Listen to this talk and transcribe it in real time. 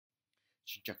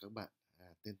Xin chào các bạn,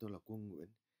 tên tôi là Quân Nguyễn.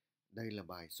 Đây là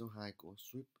bài số 2 của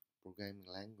Swift Programming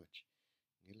Language,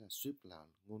 nghĩa là Swift là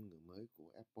ngôn ngữ mới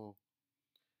của Apple.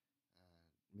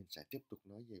 Mình sẽ tiếp tục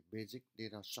nói về Basic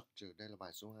Data Structure, đây là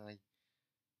bài số 2.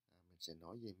 Mình sẽ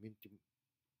nói về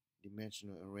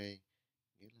Multi-Dimensional Array,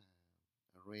 nghĩa là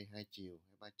array 2 chiều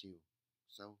hay 3 chiều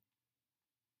sau.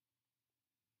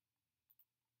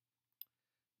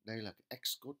 Đây là cái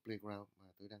Xcode Playground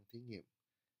mà tôi đang thí nghiệm.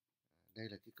 Đây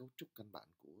là cái cấu trúc căn bản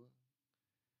của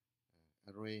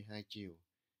array 2 chiều.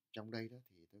 Trong đây đó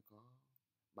thì tôi có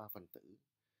 3 phần tử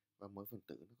và mỗi phần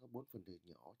tử nó có 4 phần tử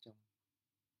nhỏ trong.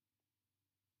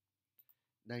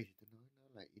 Đây thì tôi nói nó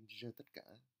là integer tất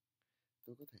cả.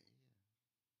 Tôi có thể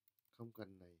không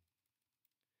cần này.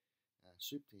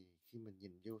 Swift thì khi mình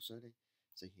nhìn vô số đây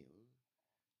sẽ hiểu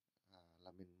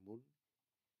là mình muốn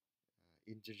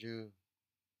integer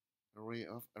array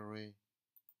of array.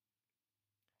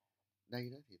 Đây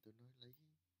đó thì tôi nói lấy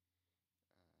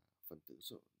phần tử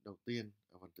số đầu tiên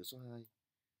ở phần tử số 2.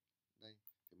 Đây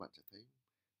thì bạn sẽ thấy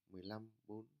 15,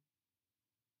 4,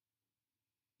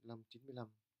 5, 95.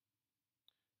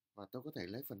 Và tôi có thể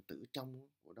lấy phần tử trong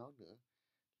của đó nữa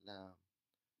là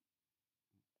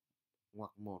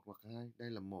hoặc 1 hoặc 2.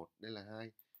 Đây là 1, đây là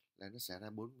 2, là nó sẽ ra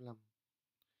 45.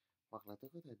 Hoặc là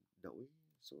tôi có thể đổi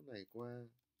số này qua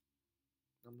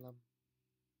 55.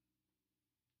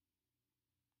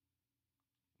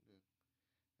 Được.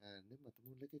 Nếu mà tôi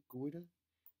muốn lấy cái cuối đó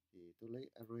thì tôi lấy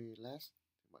array last,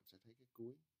 thì bạn sẽ thấy cái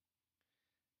cuối.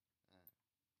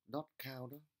 Dot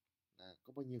count đó là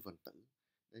có bao nhiêu phần tử.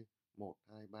 Đây 1,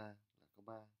 2, 3 là có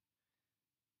 3.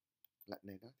 Lại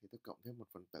này đó thì tôi cộng thêm một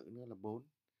phần tử nữa là 4.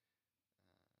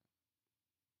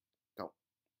 Cộng,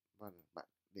 và bạn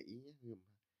để ý nhé,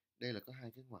 đây là có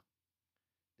hai cái ngoặc.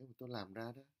 Nếu mà tôi làm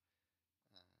ra đó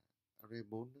array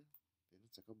 4 đó thì nó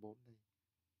sẽ có 4 đây.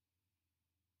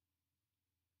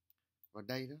 Và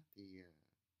đây đó thì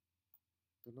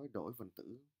tôi nói đổi phần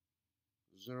tử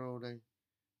 0 đây.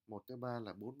 1 tới 3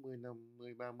 là 40,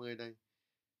 50, 30 đây.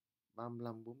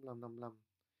 35, 45, 55.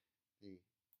 Thì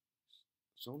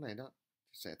số này đó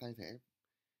sẽ thay thế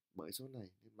bởi số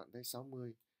này. Nên bạn thấy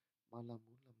 60, 35,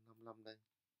 45, 55 đây.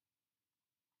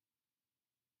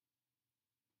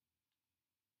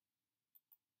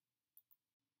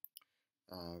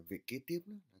 Việc kế tiếp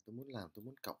đó là tôi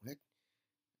muốn cộng hết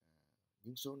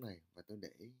những số này và tôi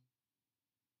để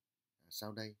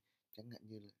sau đây. Chẳng hạn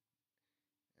như là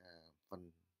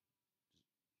phần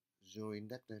zero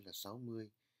index đây là 60,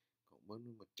 cộng với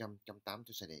 100, 180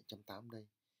 tôi sẽ để 180 đây.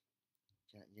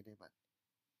 Chẳng hạn như đây bạn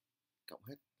cộng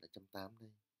hết là 180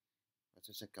 đây. Và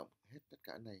tôi sẽ cộng hết tất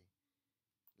cả này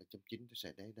là 190 tôi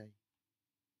sẽ để đây.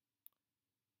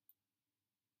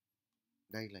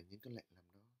 Đây là những cái lệnh làm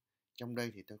đó. Trong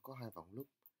đây thì tôi có hai vòng loop.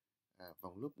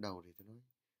 Vòng loop đầu thì tôi nói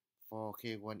for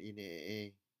k1 in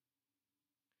AAA.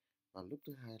 Và loop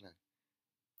thứ hai là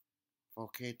for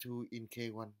k2 in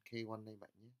k1. K1 đây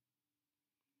bạn nhé.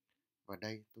 Và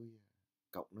đây tôi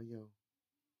cộng nó vô.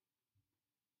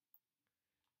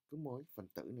 Cứ mỗi phần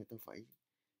tử này tôi phải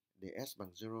để s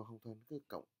bằng 0, không thôi nó cứ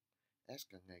cộng s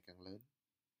càng ngày càng lớn.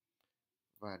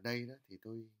 Và đây đó thì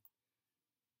tôi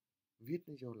viết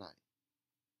nó vô lại.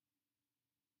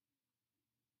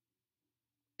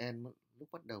 N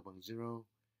lúc bắt đầu bằng 0.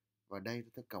 Và đây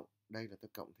tôi cộng, đây là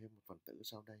tôi cộng thêm một phần tử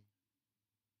sau đây.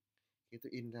 Khi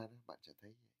tôi in ra đó bạn sẽ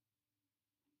thấy vậy.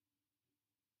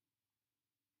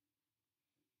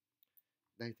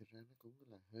 Đây thực ra nó cũng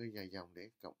là hơi dài dòng để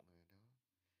cộng đó.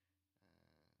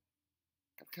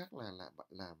 Cách khác là bạn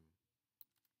làm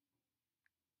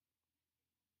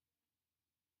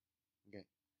okay.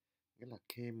 Nghĩa là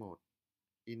K1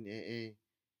 in AA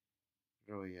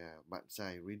rồi bạn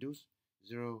xài reduce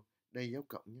 0, đây dấu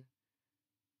cộng nhé.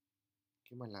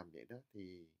 Khi mà làm vậy đó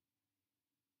thì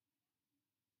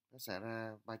nó sẽ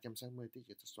ra 360. Tí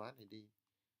giờ tôi xóa này đi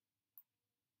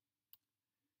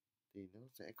thì nó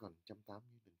sẽ còn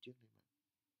 180 như lần trước đấy bạn.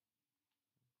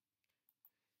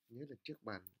 Nhớ là trước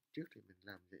bàn trước thì mình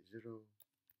làm vậy 0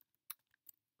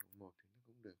 cộng 1 thì nó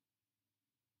cũng được.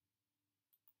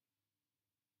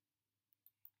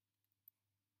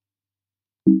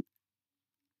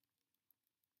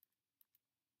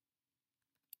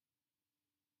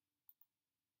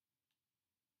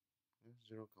 Đó,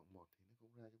 0 cộng 1 thì nó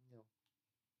cũng ra giống nhau.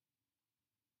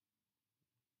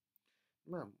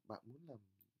 Nếu mà bạn muốn làm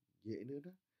dễ nữa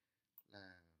đó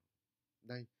là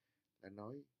đây là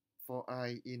nói for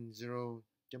I in 0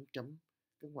 chấm chấm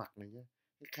cái ngoặc này nhé.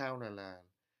 Cái count này là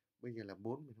bây giờ là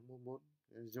 4, mình không muốn 4,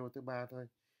 0 tới 3 thôi.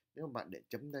 Nếu mà bạn để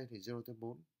chấm đây thì 0 tới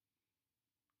 4.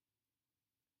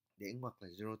 Để ngoặc là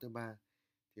 0 tới 3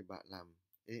 thì bạn làm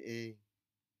EE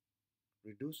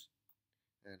reduce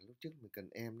Lúc trước mình cần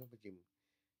em đó,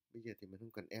 bây giờ thì mình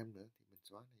không cần em nữa thì mình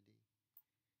xóa này đi.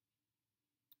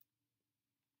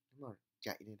 Nếu mà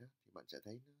chạy này đó thì bạn sẽ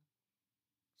thấy nó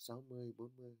 60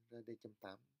 40 ra đây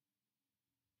 180.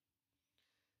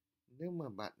 Nếu mà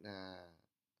bạn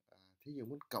thí dụ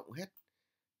muốn cộng hết,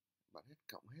 bạn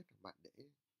cộng hết, bạn để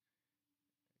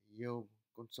vô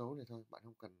con số này thôi, bạn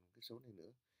không cần cái số này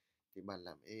nữa, thì bạn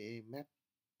làm EE map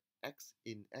x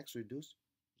in x reduce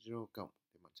 0 cộng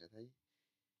thì bạn sẽ thấy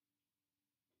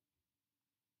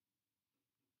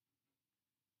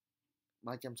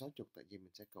 360, tại vì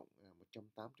mình sẽ cộng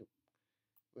 180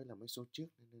 với là mấy số trước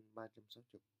nên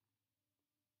 360.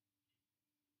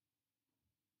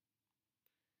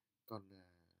 Còn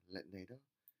lệnh này đó,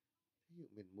 ví dụ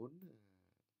mình muốn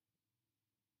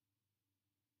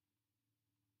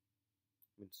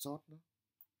mình sort nó,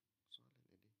 xóa lệnh này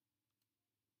đi.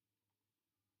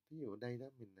 Ví dụ ở đây đó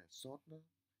mình là sort nó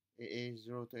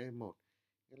EE0 tới E1,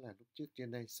 nghĩa là lúc trước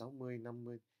trên đây 60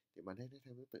 50 thì bạn thấy nó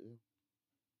theo thứ tự không?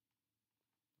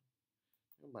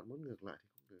 Nếu bạn muốn ngược lại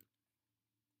thì cũng được.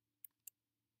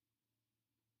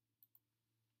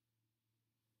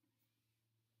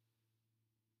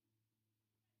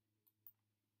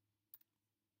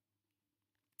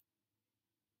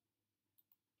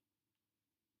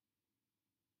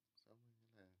 Sáu mươi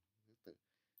là thứ tự.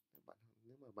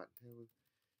 Nếu mà bạn theo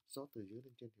sort từ dưới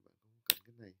lên trên thì bạn không cần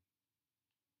cái này.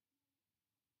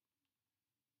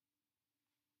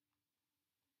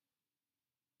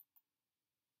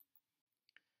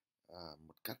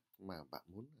 Một cách mà bạn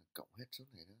muốn cộng hết số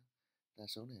này đó ra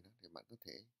số này đó thì bạn có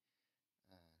thể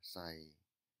xài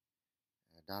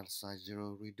data size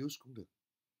zero reduce cũng được.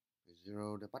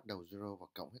 Zero đã bắt đầu zero và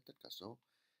cộng hết tất cả số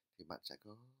thì bạn sẽ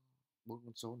có bốn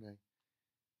con số này,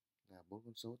 là bốn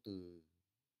con số từ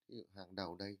ví dụ hàng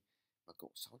đầu đây và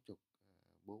cộng 60,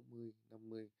 40,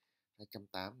 50,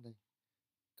 280 đây,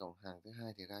 cộng hàng thứ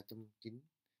hai thì ra 190,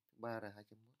 thứ ba là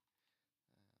 201.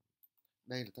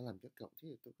 Đây là tôi làm cho cộng,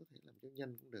 thì tôi có thể làm cho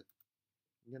nhân cũng được,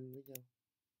 nhân với nhau.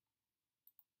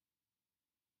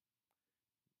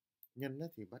 Nhân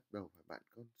thì bắt đầu phải bạn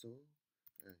con số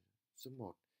số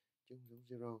 1 chứ không giống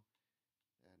zero.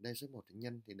 Đây số 1 thì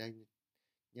nhân, thì đây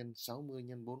nhân 60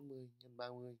 nhân 40 nhân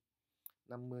 30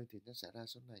 50 thì nó sẽ ra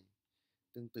số này.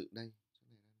 Tương tự đây, số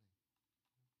này ra này.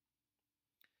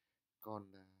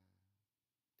 Còn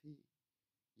thí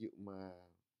dụ mà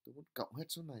tôi muốn cộng hết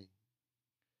số này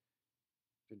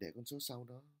rồi để con số sau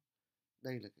đó,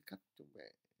 đây là cái cách chuẩn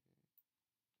bị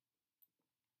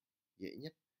dễ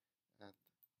nhất,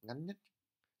 ngắn nhất,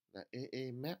 là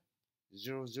EE map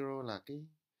 00 là cái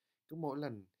cứ mỗi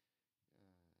lần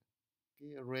cái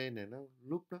array này nó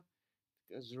loop đó,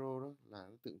 cái zero đó là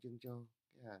nó tượng trưng cho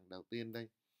cái hàng đầu tiên đây,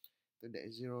 tôi để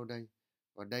zero đây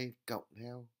và đây cộng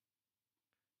theo,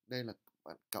 đây là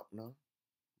bạn cộng nó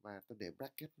và tôi để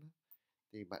bracket nó,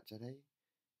 thì bạn sẽ thấy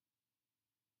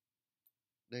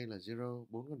đây là zero,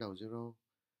 bốn con đầu zero,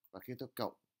 và khi tôi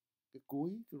cộng cái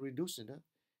cuối cái reduce này đó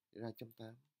thì ra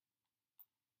 180.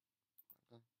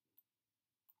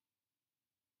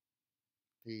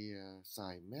 Thì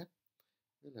xài map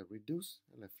với là reduce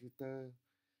hay là filter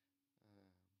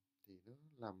thì nó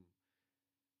làm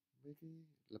mấy cái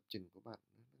lập trình của bạn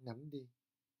nó ngắn đi.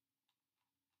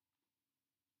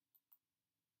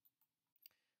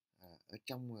 Ở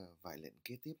trong vài lệnh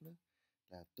kế tiếp đó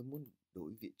là tôi muốn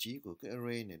đổi vị trí của cái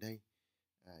array này đây,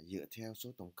 dựa theo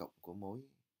số tổng cộng của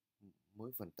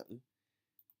mỗi phần tử.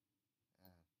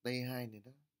 T2 này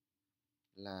đó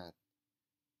là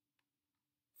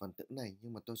phần tử này,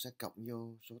 nhưng mà tôi sẽ cộng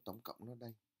vô số tổng cộng nó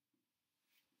đây.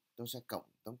 Tôi sẽ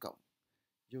tổng cộng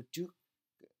vô trước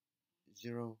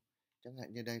 0, chẳng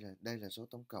hạn như đây là số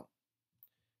tổng cộng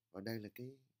và đây là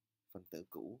cái phần tử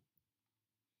cũ,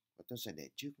 và tôi sẽ để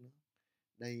trước nó.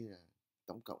 Đây là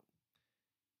tổng cộng,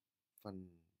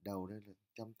 phần đầu đây là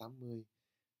 180,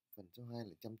 phần số 2 là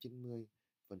 190,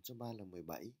 phần số 3 là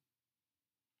 17.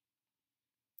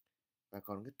 Và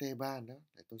còn cái T3 đó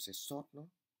là tôi sẽ sort nó.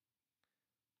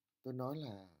 Tôi nói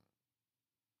là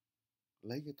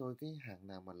lấy cho tôi cái hàng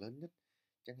nào mà lớn nhất.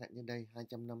 Chẳng hạn như đây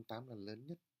 258 là lớn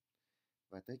nhất,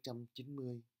 và tới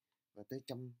 190, và tới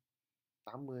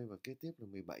 180 và kế tiếp là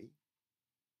 17.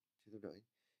 Thì tôi đợi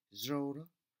zero đó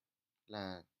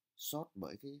là sort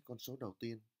bởi cái con số đầu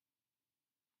tiên.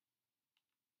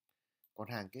 Còn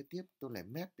hàng kế tiếp tôi lại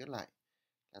map trở lại,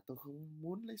 là tôi không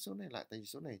muốn lấy số này lại, tại vì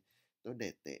số này tôi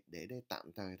để đây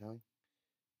tạm thời thôi.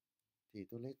 Thì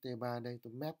tôi lấy T3 đây,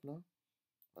 tôi map nó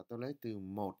và tôi lấy từ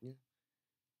 1 nhé.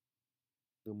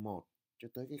 Từ 1 cho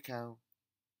tới cái count,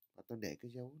 và tôi để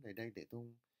cái dấu này đây để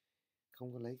tôi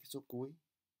không có lấy cái số cuối.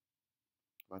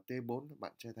 Và T4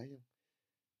 bạn sẽ thấy không?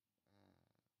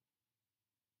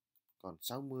 Còn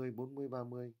 60, 40,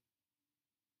 30,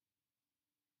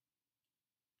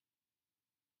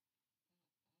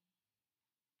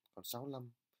 còn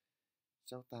 65,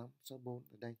 68, 64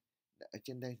 ở đây. Ở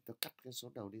trên đây thì tôi cắt cái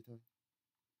số đầu đi thôi.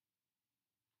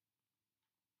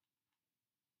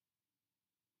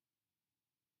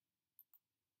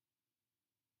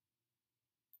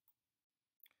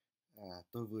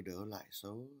 Tôi vừa đỡ lại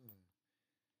số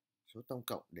tổng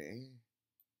cộng để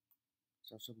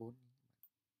sau số 4,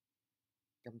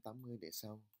 180 để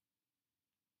sau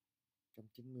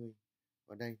 190.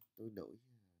 Và đây tôi đổi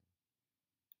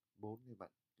 4 các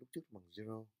bạn, lúc trước bằng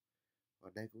 0.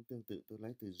 Và đây cũng tương tự, tôi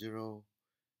lấy từ 0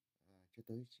 cho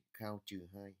tới count trừ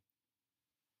 2.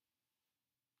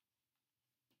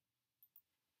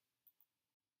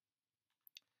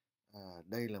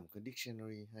 Đây là một cái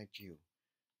dictionary hai chiều.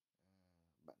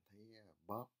 Bạn thấy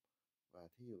Bob, và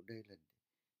thí dụ đây là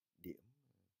điểm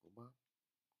của Bob,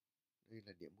 đây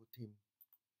là điểm của Tim,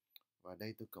 và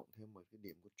đây tôi cộng thêm một cái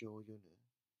điểm của Joe vô nữa.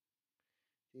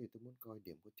 Thế thì tôi muốn coi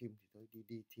điểm của Tim thì tôi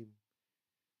đi Tim,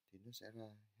 thì nó sẽ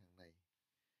ra hàng này.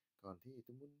 Còn thế thì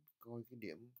tôi muốn coi cái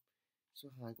điểm số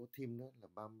 2 của Tim đó là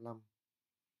 35.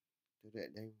 Tôi để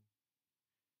đây.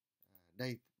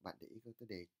 Đây bạn để ý coi, tôi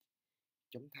để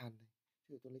chấm than đây.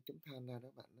 Thế tôi lấy chấm than ra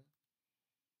đó bạn đó.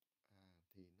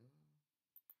 Thì nó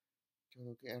cho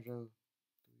tôi cái error.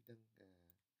 Tôi đang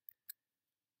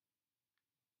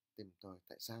tìm tòi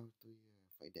tại sao tôi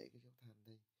phải để cái chấm than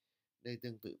đây. Đây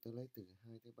tương tự tôi lấy từ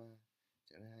 2 tới 3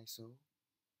 sẽ ra 2 số.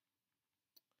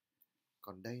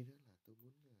 Còn đây đó là tôi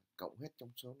muốn cộng hết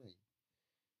trong số này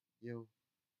vô.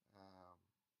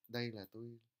 Đây là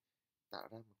tôi tạo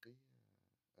ra một cái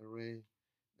array.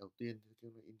 Đầu tiên tôi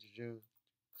kêu là integer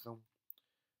 0.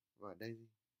 Và đây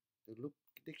tôi loop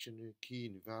cái dictionary key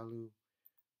and value,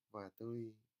 và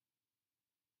tôi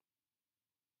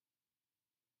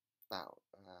tạo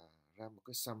ra một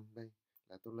cái sum. Đây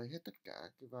là tôi lấy hết tất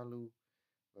cả cái value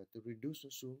và tôi reduce nó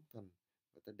xuống thành,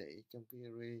 và tôi để trong cái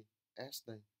array s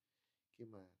đây. Khi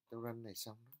mà tôi run này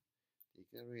xong đó, thì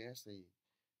cái array s thì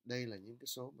đây là những cái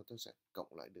số mà tôi sẽ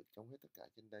cộng lại được trong hết tất cả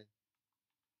trên đây.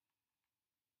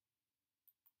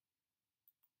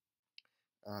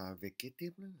 Việc kế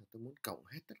tiếp đó là tôi muốn cộng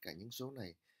hết tất cả những số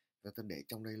này và tôi để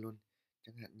trong đây luôn.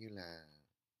 Chẳng hạn như là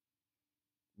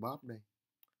Bob đây,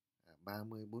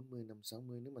 30, 40, 50,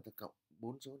 60. Nếu mà tôi cộng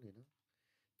 4 số này đó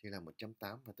thì là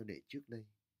 180 và tôi để trước đây.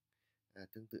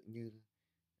 Tương tự như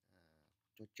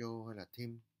cho Joe hay là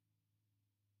Tim.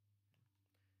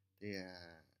 Thì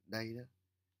đây đó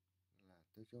là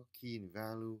tôi cho key and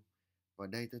value, và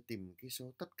đây tôi tìm cái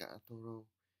số tất cả total,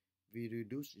 we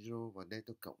reduce 0, và đây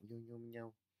tôi cộng vô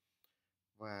nhau.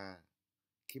 Và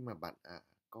khi mà bạn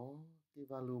có cái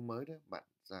value mới đó, bạn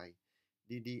giải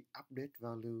đi update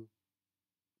value.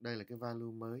 Đây là cái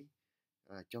value mới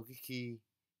cho cái key.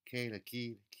 K là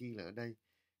key là ở đây,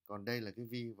 còn đây là cái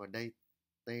v, và đây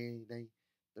t đây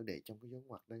tôi để trong cái dấu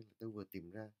ngoặc. Đây là tôi vừa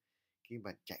tìm ra. Khi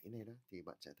bạn chạy này đó thì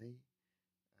bạn sẽ thấy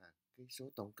cái số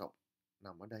tổng cộng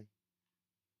nằm ở đây.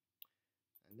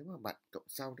 Nếu mà bạn cộng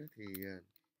sau đó thì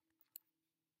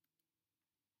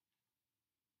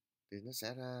nó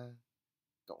sẽ ra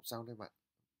cộng sau đây bạn.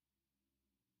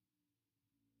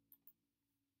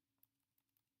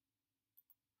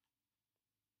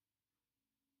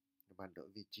 Bạn đổi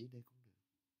vị trí đây cũng được.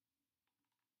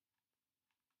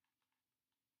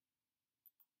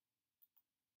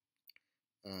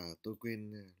 Tôi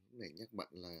quên lúc này nhắc bạn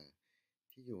là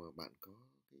thí dụ mà bạn có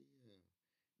cái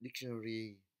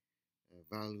dictionary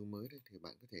value mới đấy, thì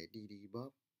bạn có thể đi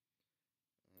Bob,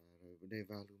 rồi bên đây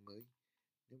value mới.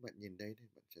 Nếu bạn nhìn đây thì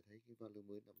bạn sẽ thấy cái value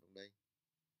mới nằm trong đây.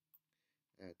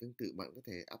 Tương tự bạn có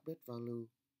thể update value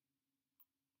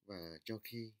và cho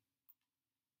key.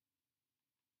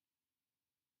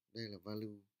 Đây là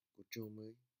value của Joe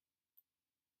mới.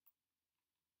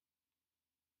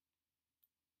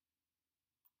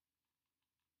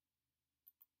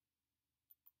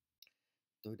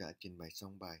 Tôi đã trình bày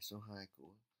xong bài số 2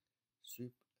 của Swift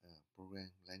Program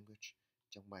Language.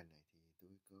 Trong bài này thì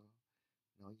tôi có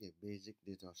nói về Basic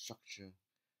Data Structure,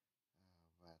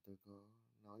 và tôi có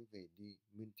nói về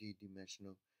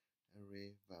Multi-Dimensional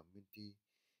Array và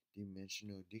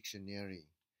Multi-Dimensional Dictionary.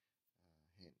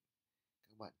 Hẹn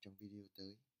các bạn trong video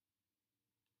tới.